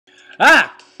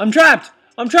Ah! I'm trapped!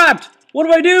 I'm trapped! What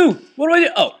do I do? What do I do?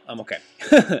 Oh, I'm okay.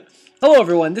 Hello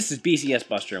everyone, this is BCS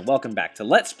Buster, and welcome back to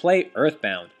Let's Play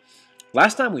Earthbound.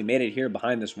 Last time we made it here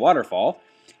behind this waterfall,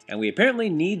 and we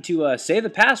apparently need to say the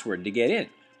password to get in.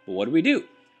 Well, what do we do?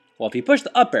 Well, if you push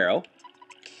the up arrow,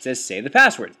 it says say the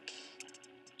password.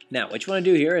 Now, what you want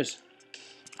to do here is...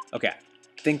 Okay,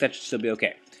 I think that should still be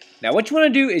okay. Now, what you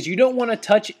want to do is you don't want to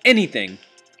touch anything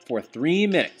for 3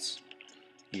 minutes.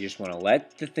 You just want to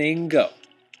let the thing go.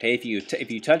 Okay, if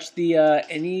you touch the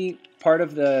any part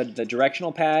of the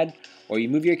directional pad, or you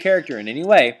move your character in any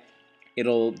way,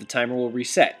 the timer will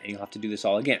reset, and you'll have to do this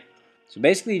all again. So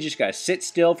basically, you just gotta sit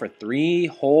still for 3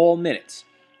 whole minutes.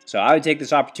 So I would take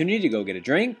this opportunity to go get a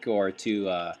drink, or to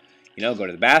go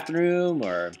to the bathroom,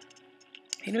 or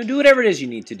do whatever it is you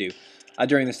need to do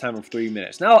during this time of 3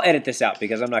 minutes. Now I'll edit this out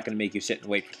because I'm not going to make you sit and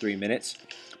wait for 3 minutes.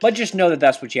 But just know that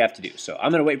that's what you have to do. So I'm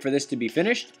going to wait for this to be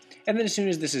finished, and then as soon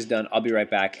as this is done, I'll be right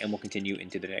back, and we'll continue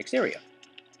into the next area.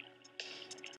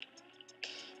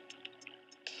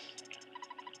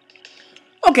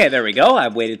 Okay, there we go.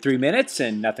 I've waited 3 minutes,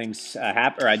 and nothing's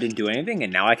happened, or I didn't do anything,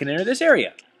 and now I can enter this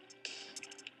area.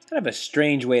 Kind of a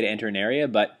strange way to enter an area,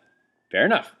 but fair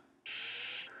enough.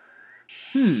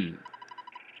 Did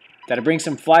I bring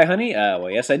some fly honey? Well,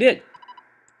 yes, I did.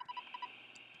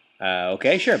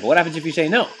 Okay, sure, but what happens if you say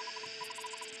no?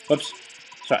 Whoops.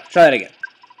 Sorry, try that again.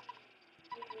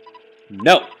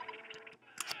 No.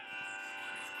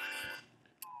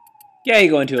 Yeah, you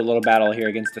go into a little battle here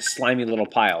against the slimy little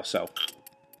pile, so...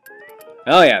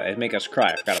 Oh yeah, they make us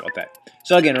cry. I forgot about that.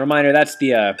 So again, a reminder, that's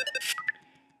the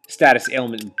status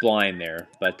ailment blind there,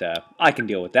 but I can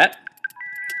deal with that.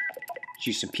 Let's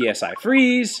use some PSI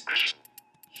freeze.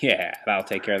 Yeah, that'll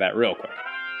take care of that real quick.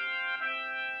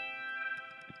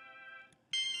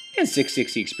 And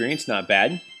 660 experience, not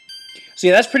bad. So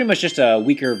yeah, that's pretty much just a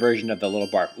weaker version of the little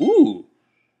barf. Ooh!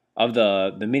 Of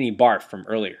the mini barf from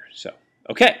earlier. So,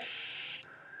 okay.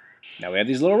 Now we have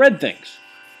these little red things.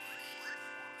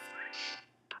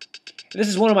 This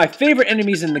is one of my favorite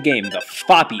enemies in the game, the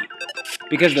Foppy.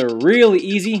 Because they're really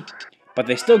easy, but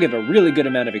they still give a really good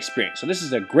amount of experience. So this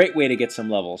is a great way to get some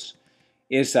levels,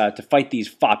 is to fight these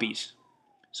Foppies.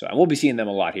 So I will be seeing them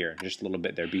a lot here, just a little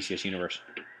bit there, BCS Universe.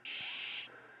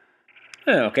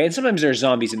 Okay, and sometimes there's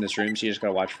zombies in this room, so you just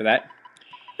gotta watch for that.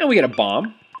 And we get a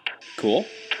bomb. Cool.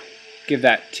 Give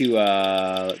that to,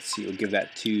 let's see, we'll give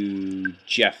that to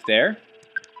Jeff there.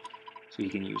 So you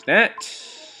can use that.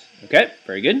 Okay,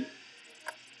 very good.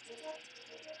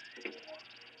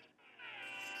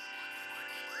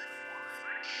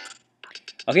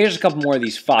 Okay, here's a couple more of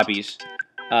these Foppies.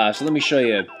 So let me show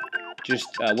you just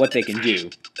what they can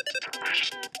do.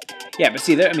 Yeah, but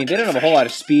see, they don't have a whole lot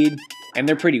of speed, and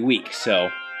they're pretty weak. So,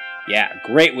 yeah,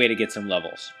 great way to get some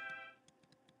levels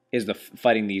is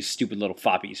fighting these stupid little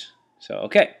Foppies. So,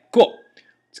 okay, cool.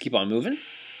 Let's keep on moving.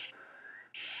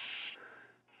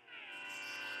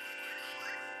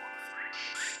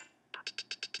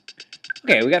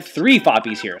 Okay, we got 3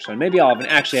 Foppies here, so maybe I'll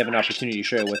actually have an opportunity to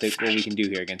show you what we can do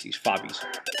here against these Foppies.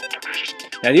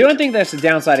 Now, the only thing that's the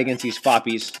downside against these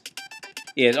Foppies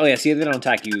is, oh yeah, see, they don't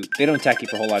attack you for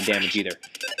a whole lot of damage either,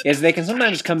 is they can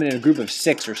sometimes come in a group of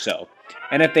 6 or so.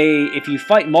 And if you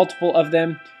fight multiple of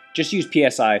them, just use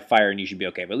PSI fire and you should be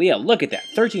okay. But yeah, look at that,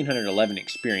 1,311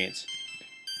 experience.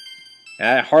 And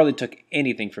that hardly took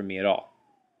anything from me at all.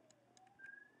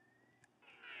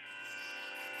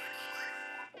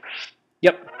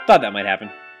 Yep, thought that might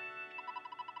happen.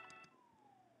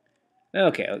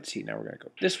 Okay, let's see. Now we're going to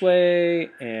go this way,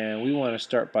 and we want to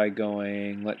start by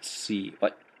going, let's see.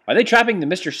 What? Are they trapping the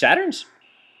Mr. Saturns?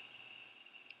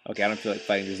 Okay, I don't feel like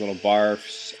fighting these little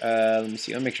barfs. Let me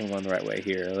see. Let me make sure I'm going the right way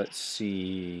here. Let's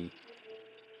see.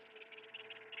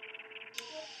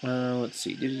 Let's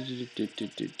see.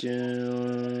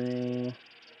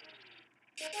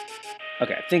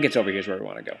 Okay, I think it's over here is where we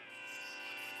want to go.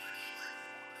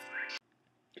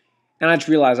 And I just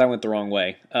realized I went the wrong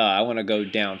way. I want to go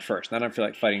down first. I don't feel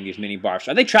like fighting these mini barfs.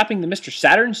 Are they trapping the Mr.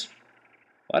 Saturns?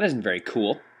 Well, that isn't very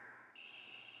cool.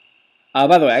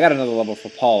 By the way, I got another level for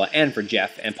Paula and for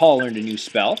Jeff. And Paula learned a new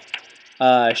spell.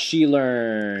 She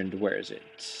learned... Where is it?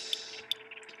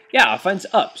 Yeah, offense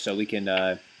up. So we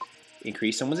can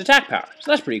increase someone's attack power.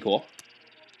 So that's pretty cool.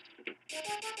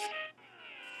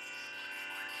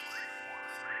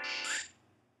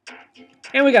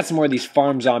 And we got some more of these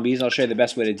farm zombies. I'll show you the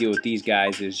best way to deal with these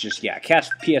guys is just, yeah,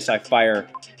 cast PSI fire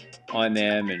on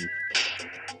them and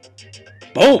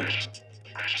boom!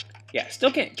 Yeah,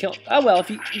 still can't kill them. Oh, well, if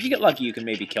you get lucky, you can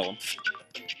maybe kill them.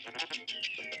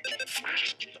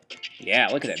 Yeah,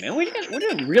 look at that, man. We're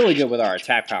doing really good with our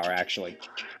attack power, actually.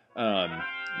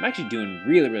 I'm actually doing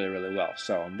really, really, really well.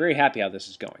 So I'm very happy how this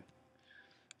is going.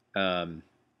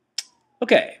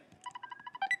 Okay.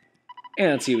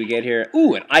 And let's see what we get here.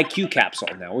 Ooh, an IQ capsule.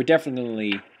 Now, we're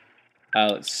definitely...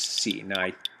 let's see. Now,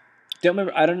 I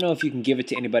don't know if you can give it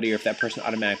to anybody or if that person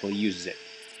automatically uses it.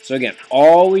 So again,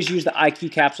 always use the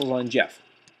IQ capsules on Jeff.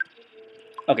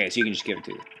 Okay, so you can just give it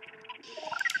to him.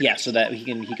 Yeah, so that he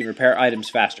can repair items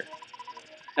faster.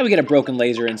 And we get a broken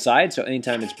laser inside, so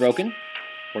anytime it's broken,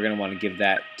 we're going to want to give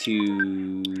that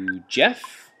to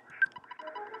Jeff.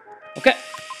 Okay,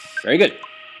 very good.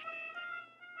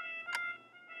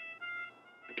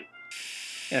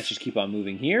 And let's just keep on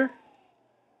moving here.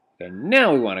 Okay,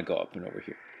 now we want to go up and over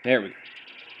here. There we go.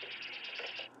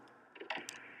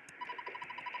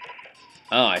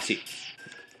 Oh, I see.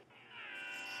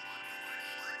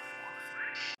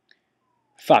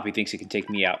 Floppy thinks he can take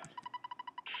me out.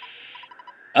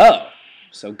 Oh,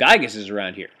 so Gygus is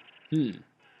around here.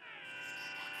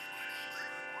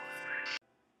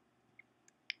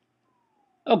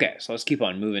 Okay, so let's keep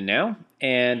on moving now.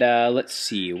 And let's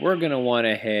see. We're going to want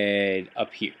to head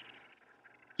up here.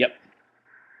 Yep.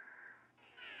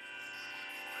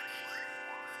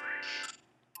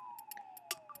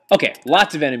 Okay,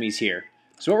 lots of enemies here.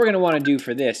 So what we're going to want to do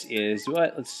for this is,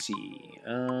 let's see.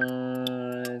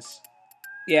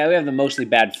 Yeah, we have the mostly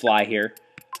bad fly here.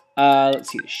 Let's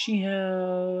see, does she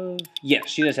have... Yes,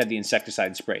 she does have the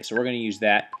insecticide spray, so we're going to use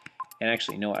that. And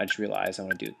actually, you know what, I just realized I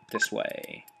want to do it this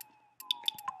way.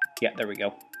 Yeah, there we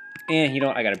go. And you know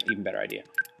what, I got an even better idea.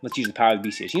 Let's use the power of the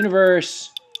BCS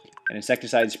universe. An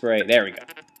insecticide spray, there we go.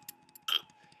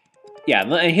 Yeah,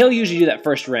 and he'll usually do that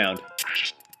first round.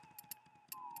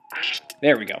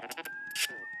 There we go.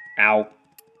 Ow.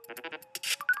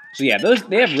 So yeah,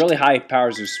 they have really high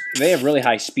powers. They have really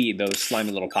high speed, those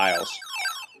slimy little piles.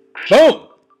 Boom!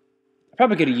 I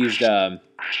probably could have used, the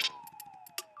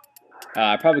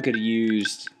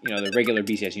regular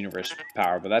BCS Universe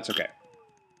power, but that's okay.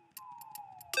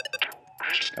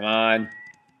 Come on.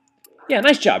 Yeah,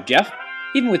 nice job, Jeff.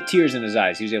 Even with tears in his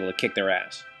eyes, he was able to kick their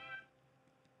ass.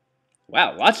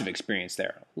 Wow, lots of experience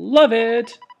there. Love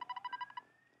it!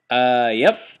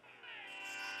 Yep.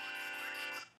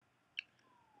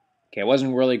 Okay, I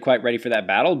wasn't really quite ready for that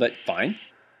battle, but fine.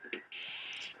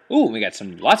 Ooh, we got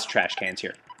lots of trash cans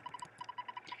here.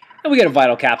 And we got a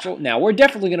vital capsule. Now, we're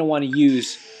definitely going to want to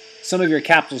use some of your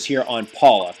capsules here on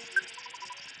Paula.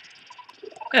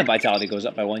 And vitality goes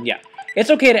up by 1, yeah. It's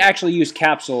okay to actually use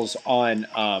capsules on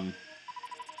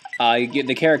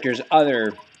the characters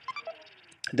other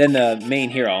than the main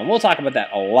hero. And we'll talk about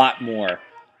that a lot more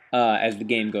as the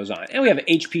game goes on. And we have an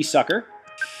HP Sucker,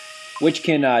 which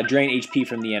can drain HP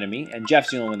from the enemy. And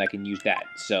Jeff's the only one that can use that.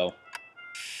 So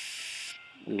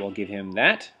we will give him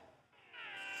that.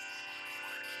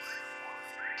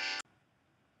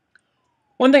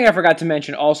 One thing I forgot to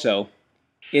mention also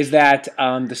is that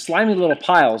the slimy little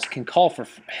piles can call for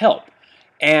help.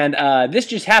 And this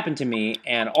just happened to me,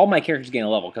 and all my characters gain a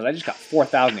level, because I just got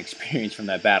 4,000 experience from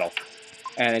that battle.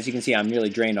 And as you can see, I'm nearly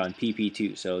drained on PP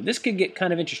too, so this could get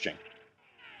kind of interesting.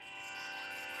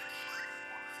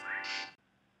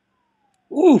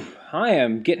 Ooh, I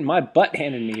am getting my butt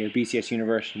handed to me here, BCS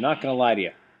Universe. I'm not going to lie to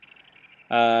you.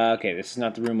 Okay, this is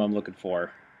not the room I'm looking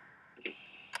for.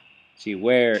 Let's see,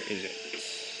 where is it?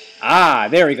 Ah,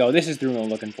 there we go. This is the room I'm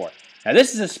looking for. Now,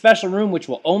 this is a special room which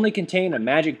will only contain a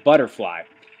magic butterfly.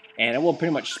 And it will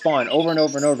pretty much spawn over and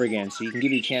over and over again, so you can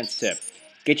give you a chance to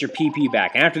get your PP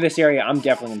back. And after this area, I'm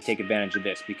definitely going to take advantage of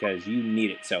this because you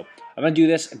need it. So I'm going to do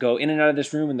this, go in and out of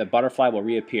this room, and the butterfly will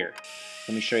reappear.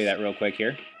 Let me show you that real quick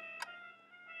here.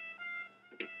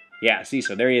 Yeah, see,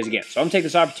 so there he is again. So I'm going to take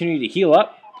this opportunity to heal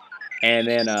up, and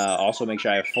then also make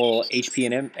sure I have full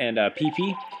HP and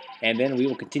PP, and then we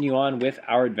will continue on with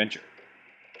our adventure.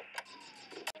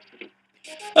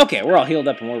 Okay, we're all healed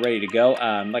up and we're ready to go.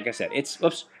 Like I said,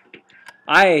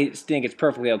 I think it's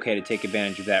perfectly okay to take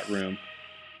advantage of that room.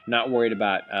 Not worried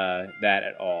about that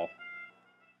at all.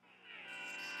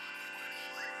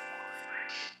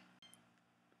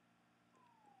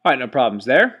 Alright, no problems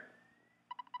there.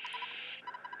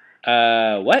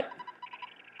 What?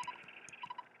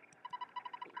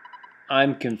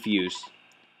 I'm confused.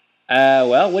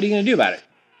 Well, what are you going to do about it?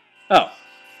 Oh.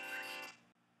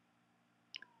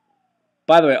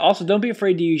 By the way, also, don't be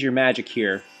afraid to use your magic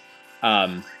here.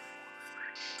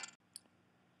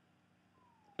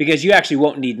 Because you actually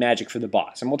won't need magic for the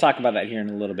boss. And we'll talk about that here in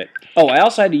a little bit. Oh, I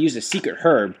also had to use a secret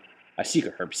herb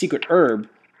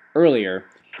earlier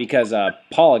because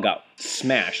Paula got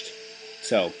smashed.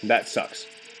 So, that sucks.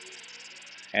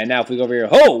 And now if we go over here,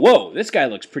 oh, whoa, this guy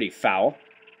looks pretty foul.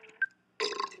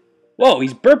 Whoa,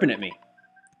 he's burping at me.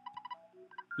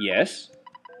 Yes.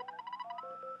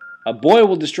 A boy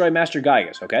will destroy Master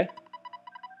Gaius, okay?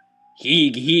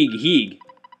 Heeg, heeg, heeg.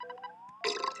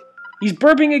 He's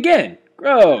burping again.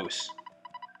 Gross.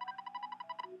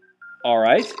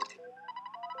 Alright.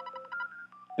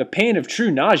 The pain of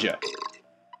true nausea.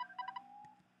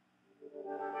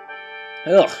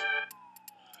 Ugh.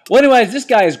 Well, anyways, this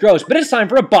guy is gross, but it's time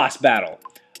for a boss battle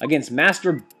against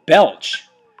Master Belch.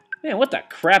 Man, what the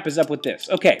crap is up with this?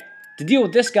 Okay, to deal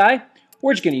with this guy,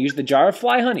 we're just going to use the jar of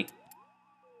fly honey.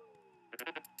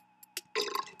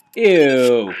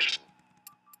 Ew.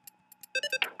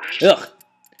 Ugh.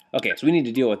 Okay, so we need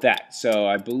to deal with that. So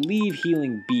I believe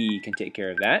Healing B can take care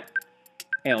of that.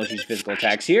 And let's use physical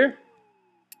attacks here.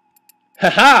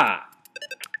 Haha!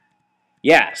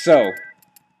 Yeah, so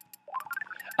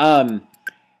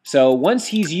once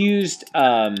he's used,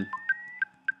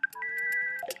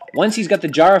 once he's got the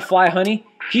jar of fly honey,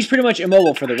 he's pretty much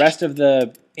immobile for the rest of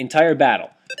the entire battle.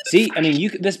 See, I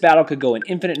mean, this battle could go an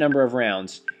infinite number of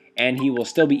rounds, and he will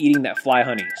still be eating that fly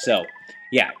honey. So,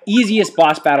 yeah, easiest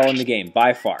boss battle in the game,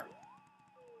 by far.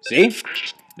 See?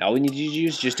 Now all we need to do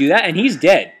is just do that, and he's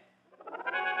dead.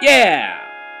 Yeah!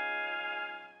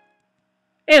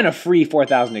 And a free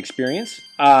 4,000 experience.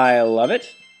 I love it.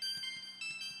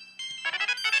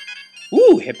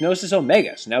 Ooh, Hypnosis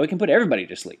Omega. So now we can put everybody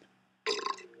to sleep.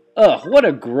 Ugh, what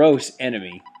a gross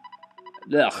enemy.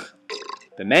 Ugh.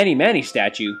 The Manny Manny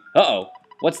statue. Uh-oh.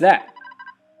 What's that?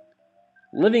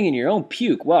 Living in your own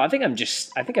puke. Well, I think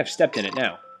I've stepped in it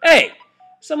now. Hey!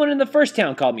 Someone in the first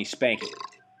town called me Spanky.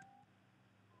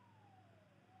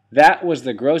 That was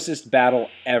the grossest battle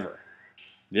ever.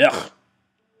 Ugh.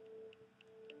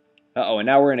 Uh-oh, and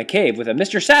now we're in a cave with a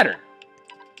Mr. Saturn.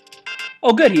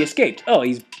 Oh, good, he escaped. Oh,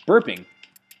 he's burping.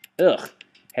 Ugh.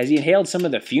 Has he inhaled some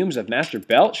of the fumes of Master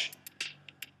Belch?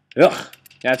 Ugh,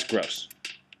 that's gross.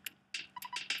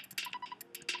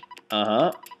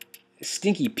 Uh-huh.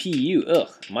 Stinky PU. Ugh,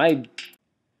 my...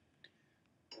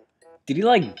 Did he,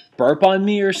 like, burp on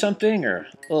me or something? Or,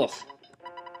 ugh.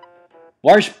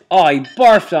 Oh, he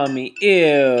barfed on me.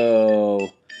 Ew.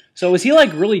 So was he,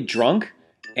 like, really drunk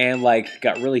and, like,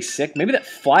 got really sick? Maybe that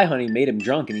fly honey made him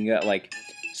drunk and he got, like,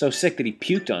 so sick that he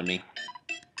puked on me.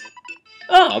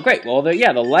 Oh, great. Well, the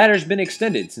ladder's been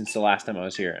extended since the last time I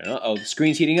was here. Uh-oh, the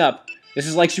screen's heating up. This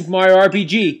is like Super Mario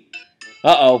RPG.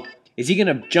 Uh-oh. Is he going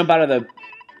to jump out of the...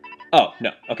 Oh,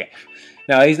 no. Okay.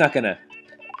 No, he's not going to...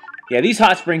 Yeah, these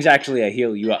hot springs actually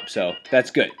heal you up, so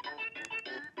that's good.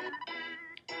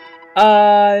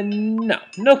 No.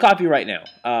 No coffee right now.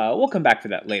 We'll come back for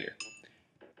that later.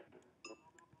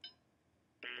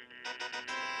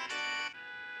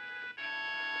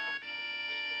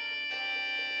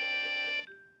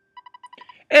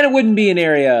 And it wouldn't be an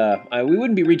area, we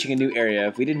wouldn't be reaching a new area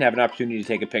if we didn't have an opportunity to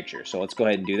take a picture. So let's go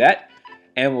ahead and do that.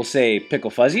 And we'll say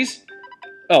Pickle Fuzzies.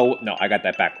 Oh, no, I got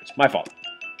that backwards. My fault.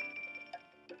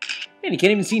 And you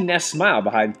can't even see Ness smile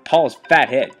behind Paul's fat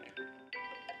head.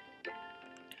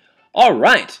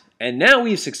 Alright, and now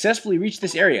we've successfully reached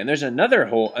this area, and there's another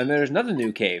hole, and there's another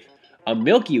new cave. A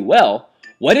milky well?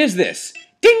 What is this?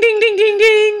 Ding, ding, ding, ding,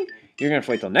 ding! You're going to have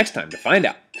to wait till next time to find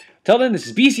out. Till then, this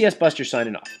is BCS Buster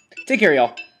signing off. Take care,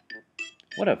 y'all.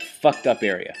 What a fucked up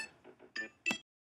area.